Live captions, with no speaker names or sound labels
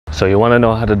So you want to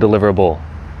know how to deliver a bowl?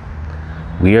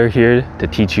 We are here to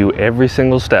teach you every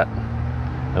single step,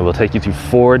 and we'll take you through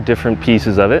 4 different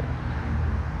pieces of it,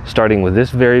 starting with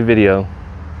this very video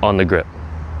on the grip.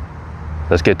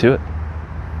 Let's get to it.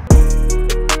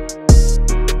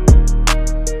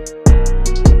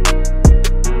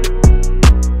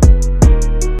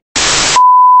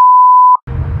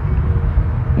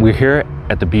 We're here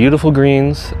at the beautiful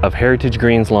greens of Heritage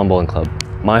Greens Lawn Bowling Club,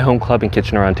 my home club in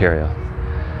Kitchener, Ontario.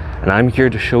 And I'm here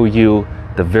to show you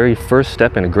the very first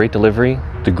step in a great delivery,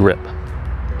 the grip.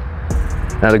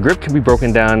 Now the grip can be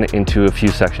broken down into a few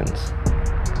sections,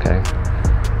 okay?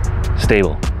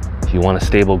 Stable, you want a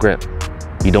stable grip.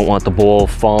 You don't want the bowl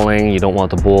falling, you don't want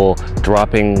the bowl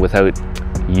dropping without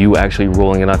you actually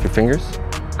rolling it off your fingers.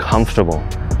 Comfortable.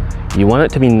 You want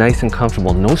it to be nice and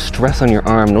comfortable. No stress on your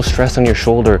arm, no stress on your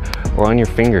shoulder or on your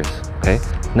fingers, okay?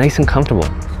 Nice and comfortable.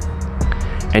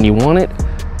 And you want it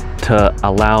to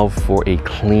allow for a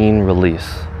clean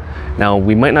release. Now,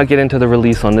 we might not get into the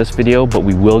release on this video, but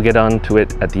we will get onto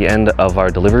it at the end of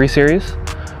our delivery series,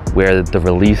 where the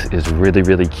release is really,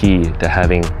 really key to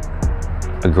having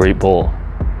a great bowl.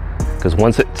 Because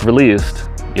once it's released,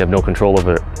 you have no control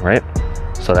over it, right?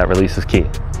 So that release is key.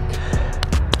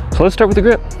 So let's start with the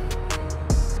grip.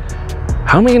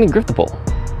 How am I going to grip the bowl?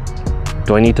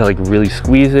 Do I need to like really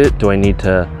squeeze it? Do I need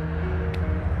to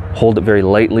hold it very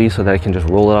lightly so that I can just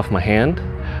roll it off my hand?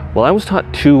 Well, I was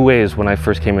taught 2 ways when I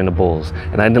first came into bowls,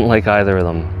 and I didn't like either of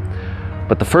them.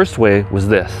 But the first way was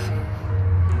this,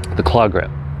 the claw grip.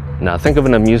 Now think of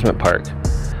an amusement park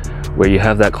where you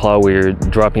have that claw where you're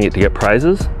dropping it to get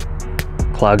prizes.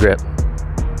 Claw grip.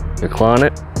 You're clawing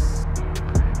it.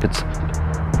 It's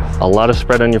a lot of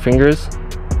spread on your fingers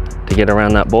to get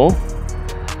around that bowl.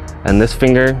 And this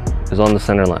finger is on the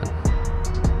center line.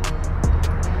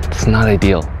 It's not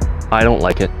ideal. I don't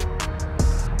like it.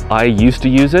 I used to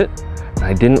use it, and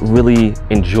I didn't really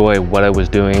enjoy what I was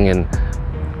doing, and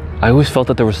I always felt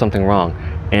that there was something wrong.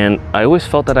 And I always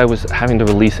felt that I was having to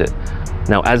release it.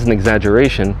 Now, as an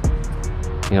exaggeration,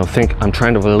 you know, think I'm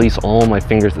trying to release all my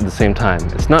fingers at the same time.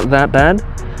 It's not that bad,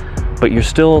 but you're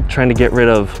still trying to get rid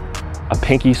of a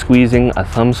pinky squeezing, a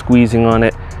thumb squeezing on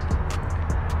it,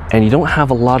 and you don't have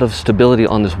a lot of stability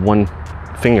on this one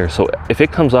finger. So if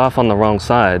it comes off on the wrong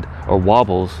side or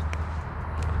wobbles,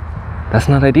 that's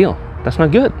not ideal. That's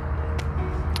not good.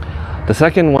 The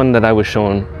second one that I was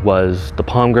shown was the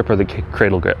palm grip or the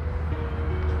cradle grip.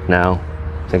 Now,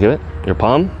 think of it, your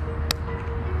palm,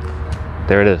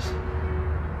 there it is.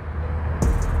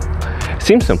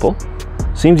 Seems simple,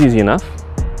 seems easy enough.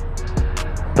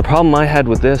 The problem I had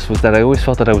with this was that I always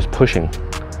felt that I was pushing.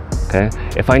 Okay,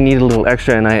 if I needed a little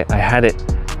extra and I had it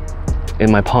in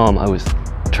my palm, I was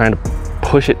trying to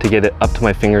push it to get it up to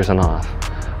my fingers and off.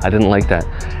 I didn't like that.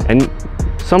 And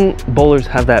some bowlers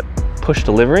have that push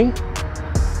delivery,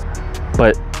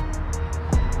 but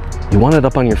you want it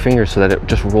up on your fingers so that it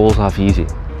just rolls off easy.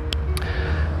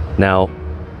 Now,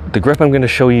 the grip I'm going to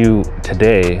show you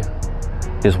today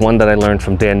is one that I learned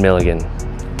from Dan Milligan,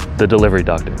 the delivery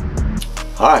doctor.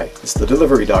 Hi, it's the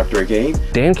delivery doctor again.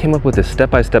 Dan came up with a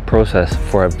step-by-step process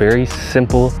for a very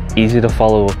simple, easy to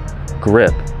follow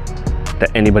grip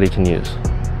that anybody can use.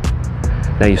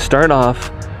 Now you start off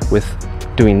with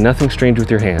doing nothing strange with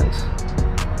your hands,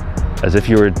 as if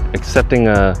you were accepting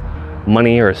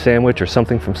money or a sandwich or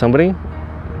something from somebody.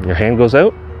 Your hand goes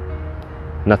out,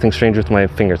 nothing strange with my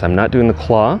fingers. I'm not doing the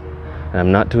claw, and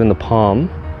I'm not doing the palm.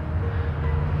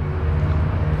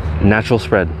 Natural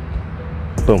spread,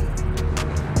 boom.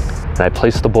 And I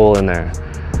place the bowl in there.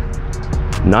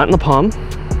 Not in the palm.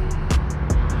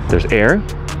 There's air.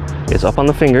 It's up on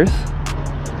the fingers.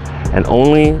 And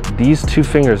only these 2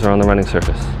 fingers are on the running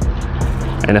surface.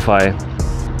 And if I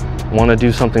want to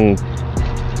do something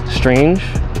strange,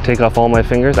 take off all my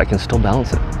fingers, I can still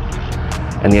balance it.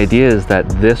 And the idea is that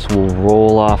this will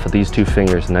roll off of these 2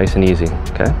 fingers nice and easy,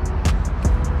 okay?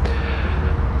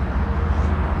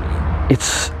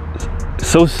 It's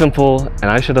so simple, and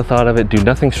I should have thought of it. Do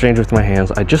nothing strange with my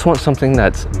hands. I just want something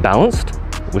that's balanced,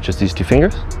 which is these 2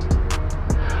 fingers.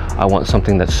 I want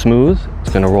something that's smooth. It's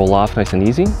going to roll off nice and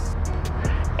easy,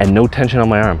 and no tension on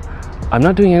my arm. I'm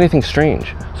not doing anything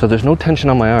strange, so there's no tension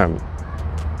on my arm.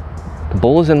 The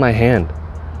bowl is in my hand,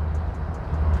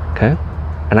 okay?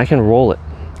 And I can roll it.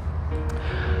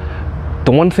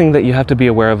 The one thing that you have to be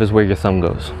aware of is where your thumb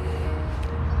goes.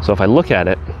 So if I look at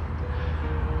it,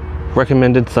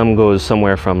 recommended thumb goes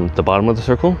somewhere from the bottom of the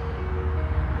circle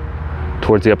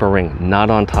towards the upper ring, not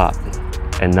on top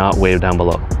and not way down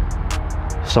below.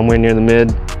 Somewhere near the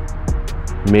mid,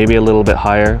 maybe a little bit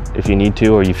higher if you need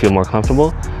to or you feel more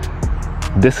comfortable.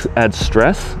 This adds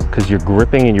stress because you're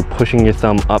gripping and you're pushing your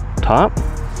thumb up top.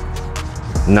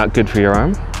 Not good for your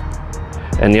arm.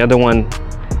 And the other one,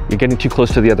 you're getting too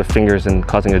close to the other fingers and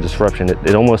causing a disruption.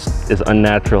 It almost is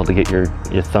unnatural to get your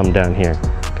thumb down here,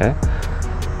 okay?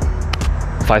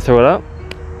 If I throw it up,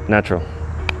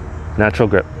 natural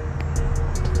grip.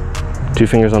 2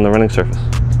 fingers on the running surface.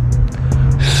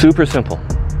 Super simple,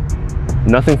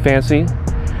 nothing fancy,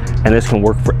 and this can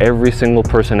work for every single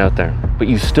person out there. But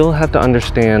you still have to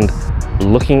understand,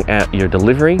 looking at your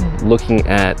delivery, looking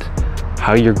at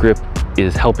how your grip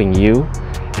is helping you,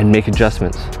 and make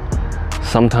adjustments.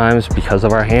 Sometimes because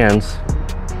of our hands,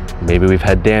 maybe we've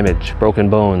had damage, broken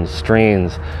bones,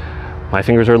 strains. My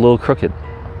fingers are a little crooked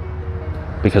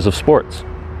because of sports.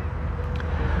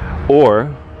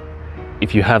 Or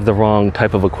if you have the wrong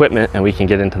type of equipment, and we can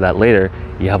get into that later,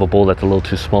 you have a bowl that's a little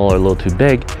too small or a little too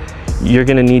big, you're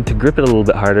gonna need to grip it a little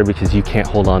bit harder because you can't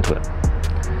hold on to it.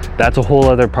 That's a whole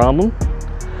other problem,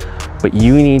 but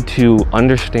you need to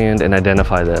understand and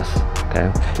identify this,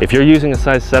 okay? If you're using a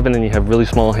size 7 and you have really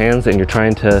small hands and you're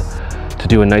trying to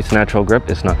do a nice natural grip,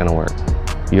 it's not gonna work.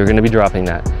 You're gonna be dropping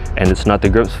that, and it's not the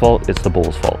grip's fault, it's the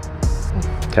bowl's fault,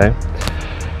 okay?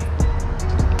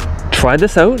 Try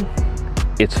this out.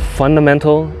 It's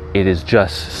fundamental. It is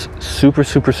just super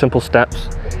simple steps,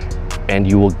 and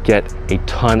you will get a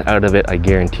ton out of it, I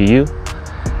guarantee you.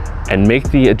 And make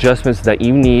the adjustments that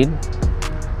you need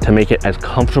to make it as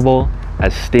comfortable,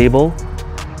 as stable,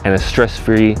 and as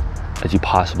stress-free as you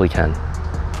possibly can.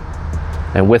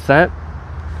 And with that,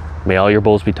 may all your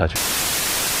bowls be touching.